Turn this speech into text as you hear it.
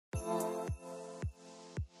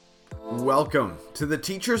Welcome to the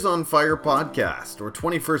Teachers on Fire podcast, where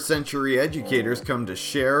 21st century educators come to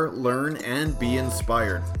share, learn, and be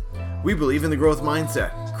inspired. We believe in the growth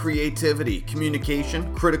mindset, creativity,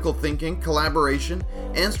 communication, critical thinking, collaboration,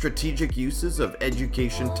 and strategic uses of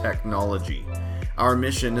education technology. Our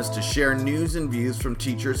mission is to share news and views from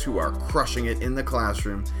teachers who are crushing it in the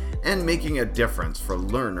classroom and making a difference for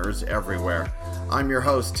learners everywhere. I'm your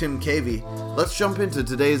host, Tim Cavey. Let's jump into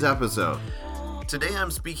today's episode. Today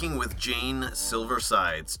I'm speaking with Jane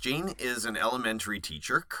Silversides. Jane is an elementary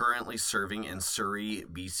teacher currently serving in Surrey,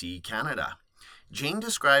 BC, Canada. Jane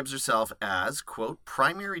describes herself as, quote,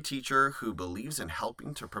 primary teacher who believes in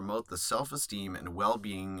helping to promote the self-esteem and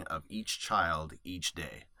well-being of each child each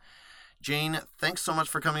day. Jane, thanks so much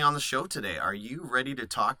for coming on the show today. Are you ready to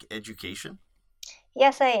talk education?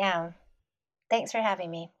 Yes, I am. Thanks for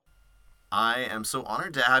having me. I am so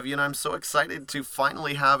honored to have you, and I'm so excited to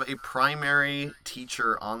finally have a primary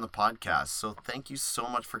teacher on the podcast. So thank you so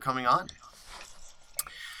much for coming on.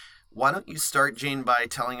 Why don't you start, Jane, by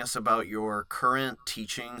telling us about your current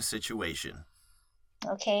teaching situation?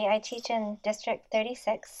 Okay, I teach in District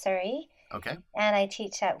 36, Surrey. Okay. And I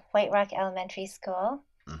teach at White Rock Elementary School.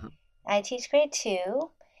 Mm-hmm. I teach grade 2,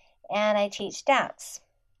 and I teach dance.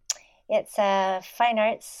 It's a fine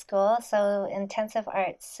arts school, so intensive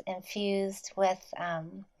arts infused with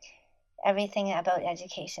everything about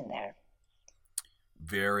education there.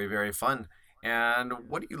 Very, very fun. And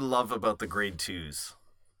what do you love about the grade 2s?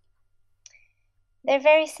 They're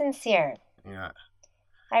very sincere. Yeah.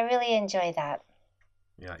 I really enjoy that.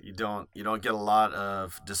 Yeah, you don't get a lot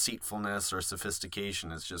of deceitfulness or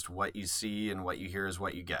sophistication. It's just what you see and what you hear is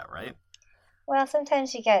what you get, right? Well,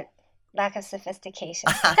 sometimes you get lack of sophistication.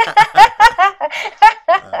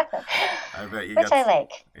 I bet you Which I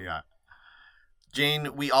like. Yeah.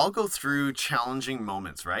 Jane, we all go through challenging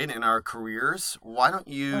moments, right, in our careers. Why don't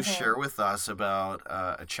you share with us about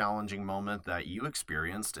a challenging moment that you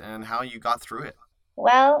experienced and how you got through it?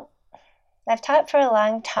 Well, I've taught for a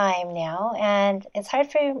long time now, and it's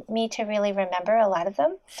hard for me to really remember a lot of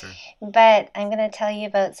them. Sure. But I'm going to tell you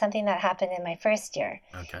about something that happened in my first year.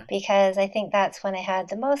 Okay. Because I think that's when I had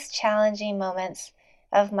the most challenging moments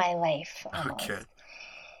of my life. Almost. Okay.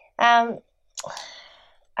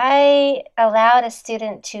 I allowed a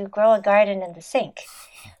student to grow a garden in the sink.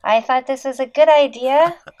 I thought this was a good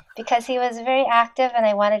idea because he was very active and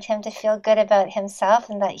I wanted him to feel good about himself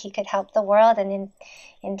and that he could help the world. And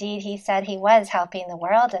indeed, he said he was helping the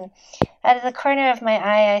world. And out of the corner of my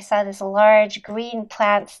eye, I saw this large green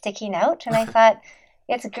plant sticking out. And I thought,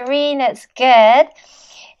 it's green, it's good.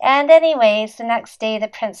 And anyways, the next day, the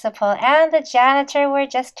principal and the janitor were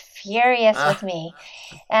just furious with me.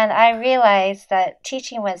 And I realized that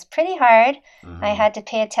teaching was pretty hard. Mm-hmm. I had to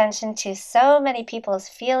pay attention to so many people's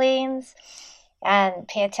feelings and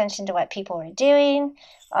pay attention to what people were doing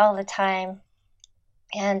all the time.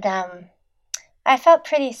 And I felt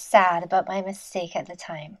pretty sad about my mistake at the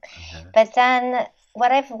time. Mm-hmm. But then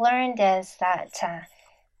what I've learned is that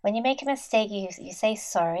when you make a mistake, you say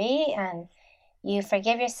sorry and you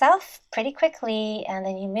forgive yourself pretty quickly, and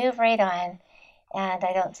then you move right on. And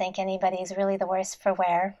I don't think anybody's really the worse for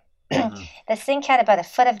wear. Mm-hmm. The sink had about a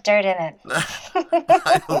foot of dirt in it.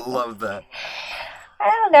 I love that.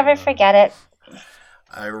 I'll never forget it.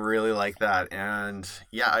 I really like that. And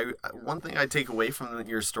yeah, one thing I take away from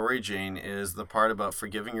your story, Jane, is the part about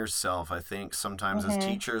forgiving yourself. I think sometimes as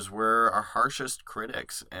teachers, we're our harshest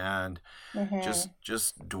critics, and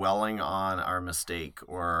just dwelling on our mistake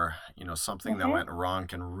or, something that went wrong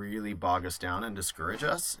can really bog us down and discourage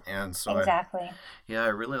us. And so exactly. I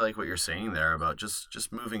really like what you're saying there about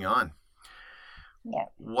just moving on. Yeah.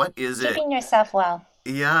 What is it? Keeping yourself well.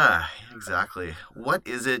 Yeah, exactly. What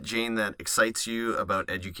is it, Jane, that excites you about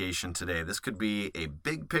education today? This could be a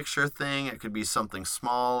big picture thing. It could be something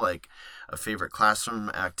small, like a favorite classroom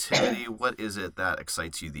activity. What is it that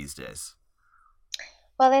excites you these days?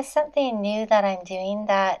 Well, there's something new that I'm doing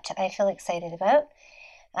that I feel excited about.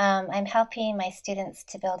 I'm helping my students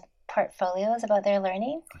to build portfolios about their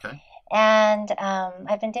learning. Okay. And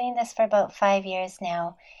I've been doing this for about 5 years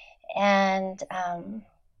now. And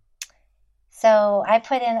so I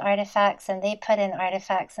put in artifacts and they put in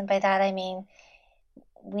artifacts. And by that, I mean,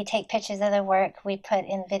 we take pictures of their work. We put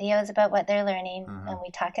in videos about what they're learning and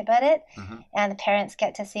we talk about it. Mm-hmm. And the parents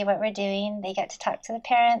get to see what we're doing. They get to talk to the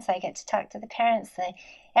parents. I get to talk to the parents.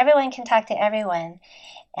 Everyone can talk to everyone.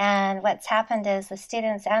 And what's happened is the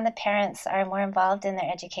students and the parents are more involved in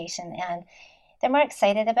their education and they're more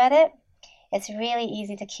excited about it. It's really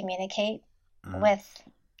easy to communicate with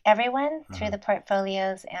everyone through the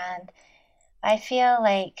portfolios, and I feel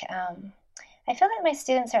like my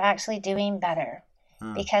students are actually doing better.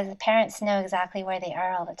 because the parents know exactly where they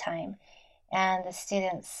are all the time. And the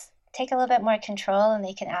students take a little bit more control, and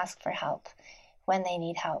they can ask for help when they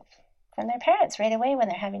need help from their parents right away when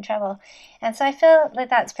they're having trouble. And so I feel that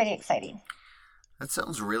that's pretty exciting. That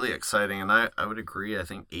sounds really exciting, and I would agree. I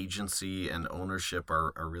think agency and ownership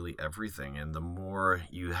are really everything, and the more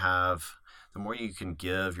you can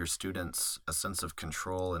give your students a sense of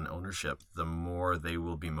control and ownership, the more they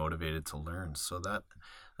will be motivated to learn. So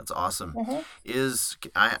that's awesome.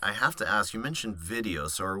 I have to ask, you mentioned video,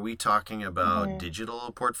 so are we talking about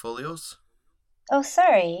digital portfolios? Oh,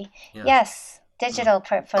 sorry. Yeah. Yes, digital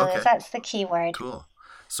portfolios. Okay. That's the key word. Cool.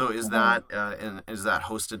 So is that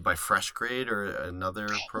hosted by FreshGrade or another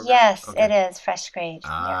program? Yes, it is FreshGrade.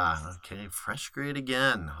 Yes. Okay. FreshGrade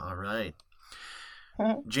again. All right.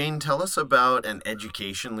 Jane, tell us about an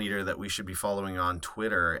education leader that we should be following on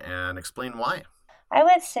Twitter and explain why. I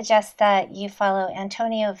would suggest that you follow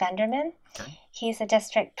Antonio Venderman. Okay. He's a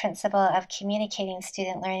district principal of communicating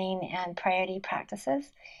student learning and priority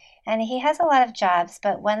practices. And he has a lot of jobs,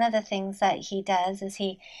 but one of the things that he does is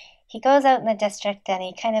he goes out in the district and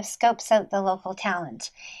he kind of scopes out the local talent.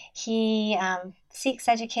 He seeks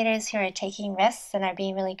educators who are taking risks and are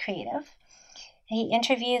being really creative. He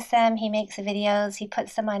interviews them, he makes videos, he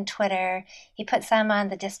puts them on Twitter, he puts them on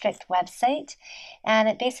the district website, and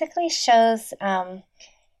it basically shows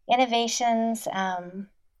innovations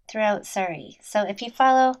throughout Surrey. So if you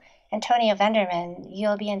follow Antonio Venderman,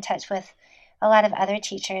 you'll be in touch with a lot of other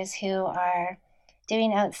teachers who are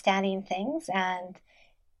doing outstanding things, and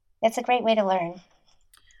it's a great way to learn.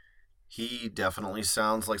 He definitely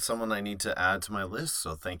sounds like someone I need to add to my list,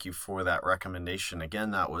 so thank you for that recommendation.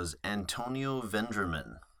 Again, that was Antonio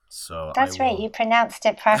Venderman. So that's right, you pronounced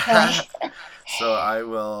it properly. So I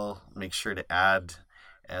will make sure to add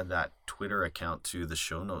that Twitter account to the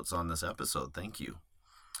show notes on this episode. Thank you.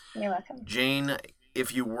 You're welcome. Jane,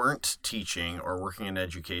 if you weren't teaching or working in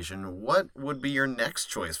education, what would be your next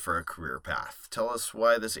choice for a career path? Tell us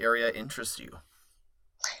why this area interests you.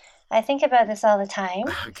 I think about this all the time.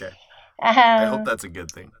 Okay. I hope that's a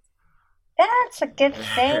good thing. That's a good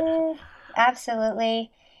thing.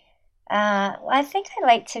 Absolutely. I think I'd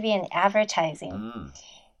like to be in advertising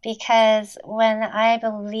because when I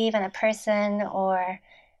believe in a person or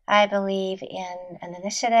I believe in an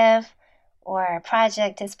initiative or a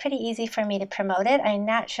project, it's pretty easy for me to promote it. I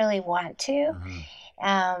naturally want to.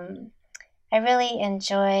 I really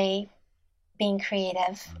enjoy being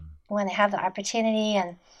creative when I have the opportunity,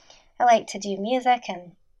 and I like to do music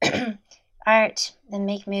and art and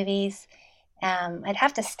make movies. I'd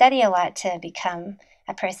have to study a lot to become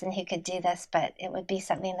a person who could do this, but it would be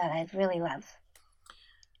something that I'd really love.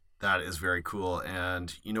 That is very cool.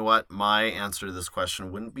 And you know what? My answer to this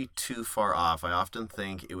question wouldn't be too far off. I often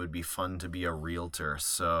think it would be fun to be a realtor.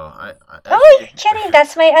 So you're kidding.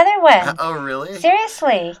 That's my other one. Oh, really?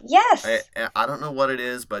 Seriously. Yes. I don't know what it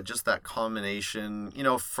is, but just that combination,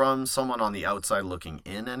 from someone on the outside looking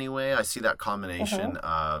in anyway, I see that combination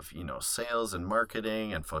of, sales and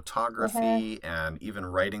marketing and photography and even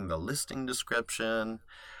writing the listing description.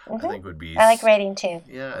 I think would be... I like writing too.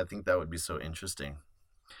 Yeah, I think that would be so interesting.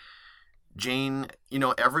 Jane,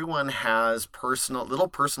 everyone has little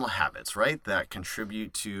personal habits, right, that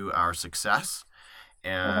contribute to our success.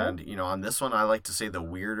 And, on this one, I like to say the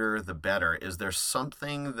weirder, the better. Is there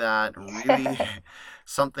something that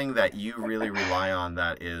you really rely on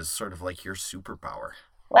that is sort of like your superpower?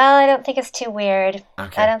 Well, I don't think it's too weird.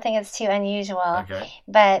 Okay. I don't think it's too unusual. Okay.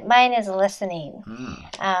 But mine is listening.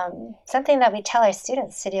 Something that we tell our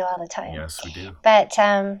students to do all the time. Yes, we do. But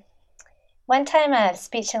one time a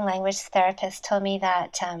speech and language therapist told me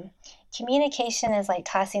that communication is like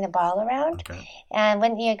tossing a ball around. Okay. And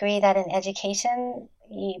wouldn't you agree that in education,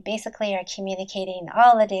 you basically are communicating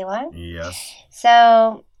all the day long? Yes.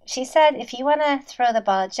 So she said, if you want to throw the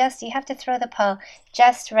ball, you have to throw the ball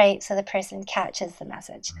just right so the person catches the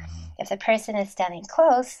message. If the person is standing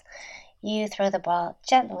close, you throw the ball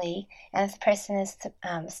gently. And if the person is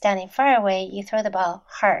standing far away, you throw the ball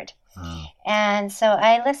hard. And so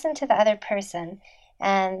I listen to the other person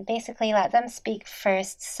and basically let them speak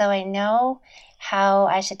first so I know how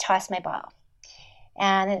I should toss my ball.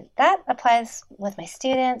 And that applies with my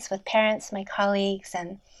students, with parents, my colleagues,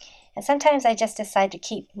 and sometimes I just decide to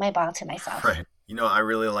keep my ball to myself. Right. I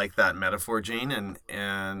really like that metaphor, Jane,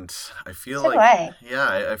 and I feel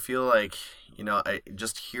I feel like, I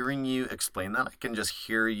just hearing you explain that, I can just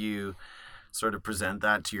hear you sort of present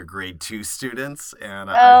that to your grade 2 students,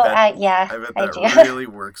 and I bet that really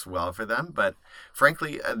works well for them. But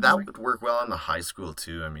frankly, that would work well in the high school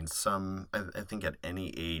too. I mean, I think at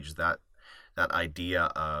any age that that idea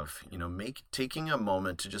of, taking a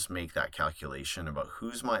moment to just make that calculation about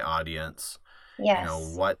who's my audience, Yes.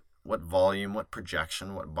 what volume, what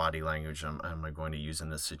projection, what body language am I going to use in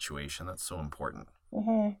this situation. That's so important.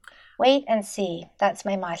 Wait and see. That's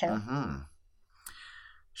my motto.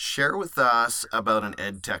 Share with us about an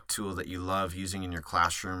ed tech tool that you love using in your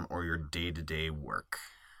classroom or your day-to-day work.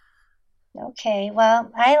 Okay, well,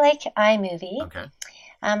 I like iMovie. Okay.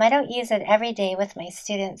 I don't use it every day with my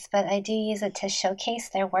students, but I do use it to showcase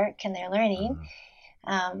their work and their learning.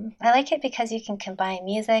 I like it because you can combine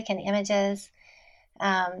music and images,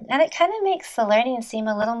 and it kind of makes the learning seem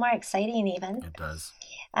a little more exciting even. It does.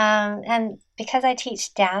 And because I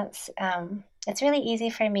teach dance, it's really easy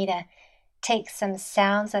for me to take some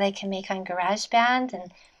sounds that I can make on GarageBand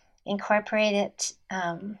and incorporate it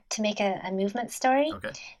to make a movement story.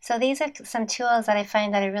 Okay. So these are some tools that I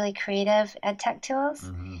find that are really creative ed tech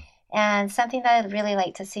tools, and something that I'd really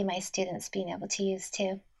like to see my students being able to use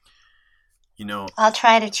too. I'll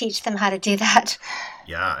try to teach them how to do that.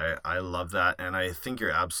 Yeah, I love that, and I think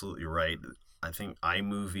you're absolutely right. I think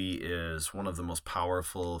iMovie is one of the most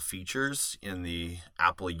powerful features in the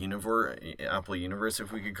Apple universe,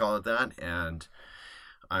 if we could call it that. And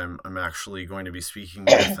I'm actually going to be speaking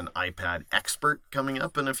with an iPad expert coming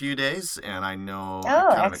up in a few days, and I know.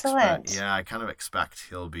 Excellent! I kind of expect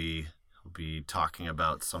he'll be talking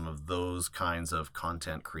about some of those kinds of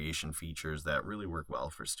content creation features that really work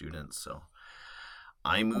well for students. So,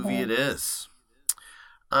 iMovie it is.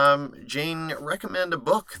 Jane, recommend a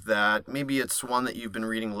book that maybe it's one that you've been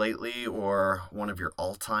reading lately or one of your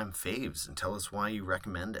all-time faves, and tell us why you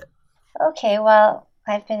recommend it. Okay, well,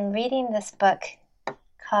 I've been reading this book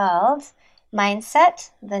called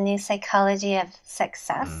Mindset, The New Psychology of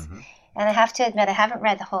Success. And I have to admit, I haven't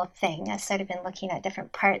read the whole thing. I've sort of been looking at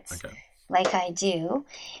different parts like I do.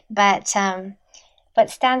 But what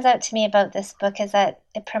stands out to me about this book is that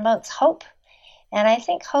it promotes hope. And I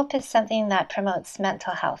think hope is something that promotes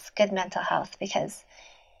mental health, good mental health, because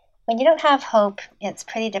when you don't have hope, it's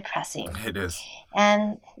pretty depressing. It is.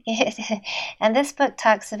 And this book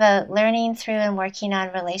talks about learning through and working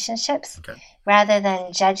on relationships rather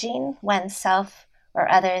than judging oneself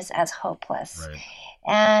or others as hopeless. Right.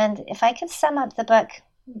 And if I could sum up the book,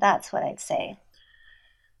 that's what I'd say.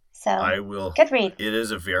 So, I will. Good read. It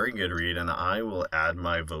is a very good read, and I will add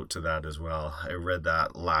my vote to that as well. I read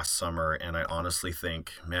that last summer, and I honestly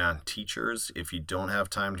think, man, teachers, if you don't have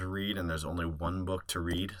time to read and there's only one book to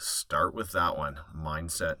read, start with that one,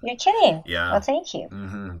 Mindset. You're kidding? Yeah. Well, thank you.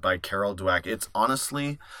 By Carol Dweck. It's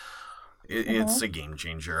honestly, it's a game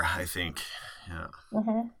changer, I think. Yeah.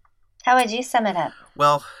 How would you sum it up?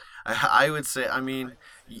 Well, I would say,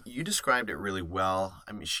 you described it really well.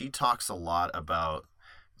 She talks a lot about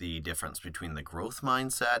the difference between the growth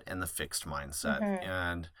mindset and the fixed mindset.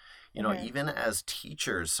 And, even as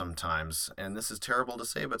teachers sometimes, and this is terrible to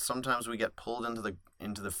say, but sometimes we get pulled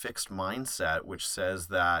into the fixed mindset, which says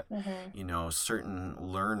that, certain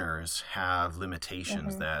learners have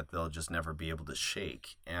limitations that they'll just never be able to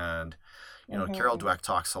shake. And, Carol Dweck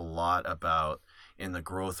talks a lot about in the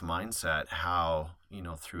growth mindset, how,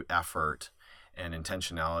 through effort and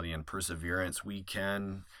intentionality and perseverance, we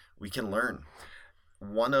can learn.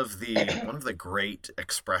 One of the great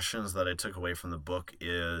expressions that I took away from the book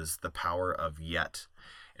is the power of yet.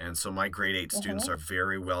 And so my grade 8 students are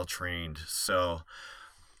very well trained. So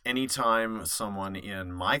anytime someone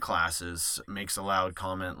in my classes makes a loud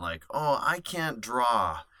comment like, "Oh, I can't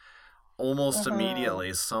draw," almost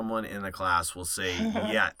immediately someone in the class will say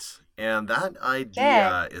yet. And that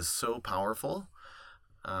idea is so powerful.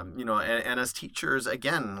 And as teachers,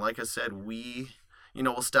 again, like I said,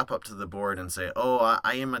 we'll step up to the board and say, "Oh,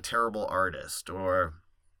 I am a terrible artist," or,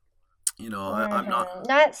 I'm not.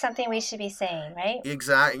 Not something we should be saying, right?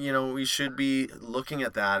 Exactly. We should be looking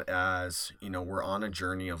at that as, we're on a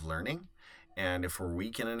journey of learning. And if we're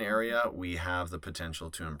weak in an area, we have the potential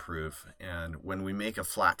to improve. And when we make a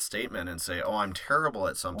flat statement and say, "Oh, I'm terrible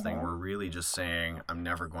at something," we're really just saying, "I'm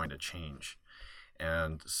never going to change."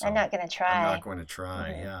 And so I'm not going to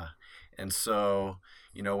try. Yeah. And so,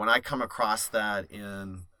 when I come across that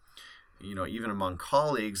in, even among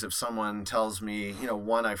colleagues, if someone tells me,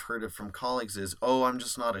 one I've heard it from colleagues is, "Oh, I'm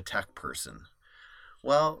just not a tech person."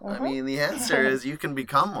 Well, the answer is you can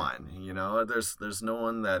become one. There's no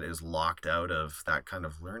one that is locked out of that kind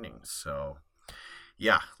of learning. So,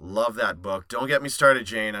 yeah, love that book. Don't get me started,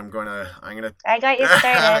 Jane. I got you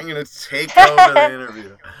started. I'm gonna take over the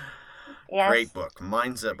interview. Yes. Great book,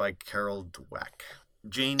 Mindset by Carol Dweck.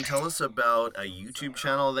 Jane, tell us about a YouTube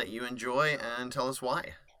channel that you enjoy and tell us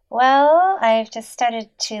why. Well, I've just started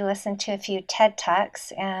to listen to a few TED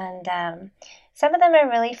Talks, and some of them are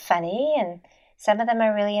really funny, and some of them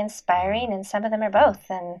are really inspiring, and some of them are both.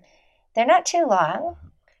 And they're not too long,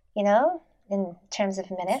 in terms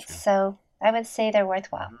of minutes. So I would say they're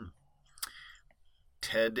worthwhile.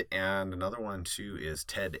 TED, and another one too is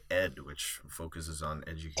TED Ed, which focuses on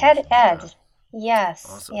education. TED Ed. Yes.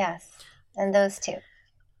 Awesome. Yes. And those two.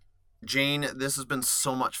 Jane, this has been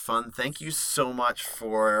so much fun. Thank you so much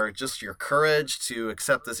for just your courage to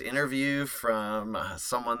accept this interview from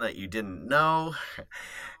someone that you didn't know.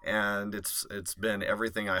 And it's been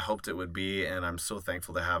everything I hoped it would be. And I'm so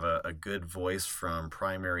thankful to have a good voice from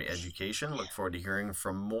primary education. Look forward to hearing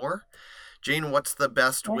from more. Jane, what's the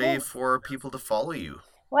best way for people to follow you?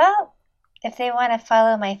 Well, if they want to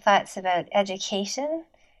follow my thoughts about education,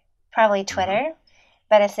 probably Twitter.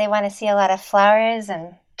 But if they want to see a lot of flowers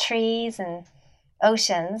and trees and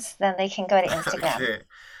oceans, then they can go to Instagram.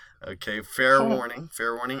 Okay. Fair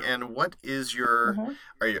warning. And what is your?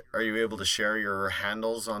 Are you able to share your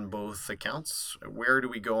handles on both accounts? Where do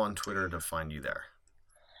we go on Twitter to find you there?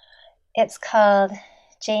 It's called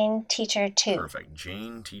Jane Teacher 2. Perfect.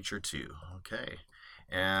 Jane Teacher 2. Okay.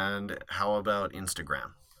 And how about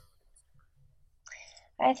Instagram?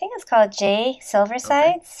 I think it's called J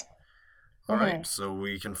Silversides. Okay. All right. So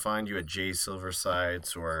we can find you at J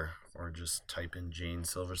Silversides or just type in Jane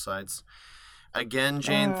Silversides. Again,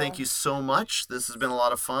 Jane, thank you so much. This has been a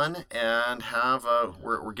lot of fun, and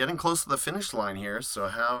we're getting close to the finish line here. So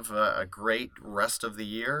have a great rest of the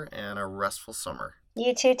year and a restful summer.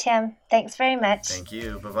 You too, Tim. Thanks very much. Thank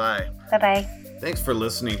you. Bye-bye. Bye-bye. Thanks for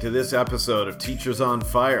listening to this episode of Teachers on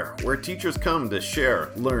Fire, where teachers come to share,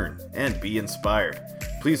 learn, and be inspired.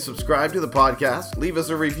 Please subscribe to the podcast, leave us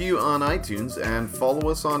a review on iTunes, and follow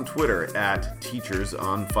us on Twitter at Teachers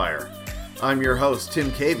on Fire. I'm your host,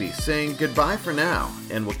 Tim Cavey, saying goodbye for now,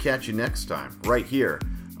 and we'll catch you next time, right here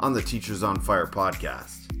on the Teachers on Fire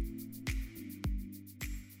podcast.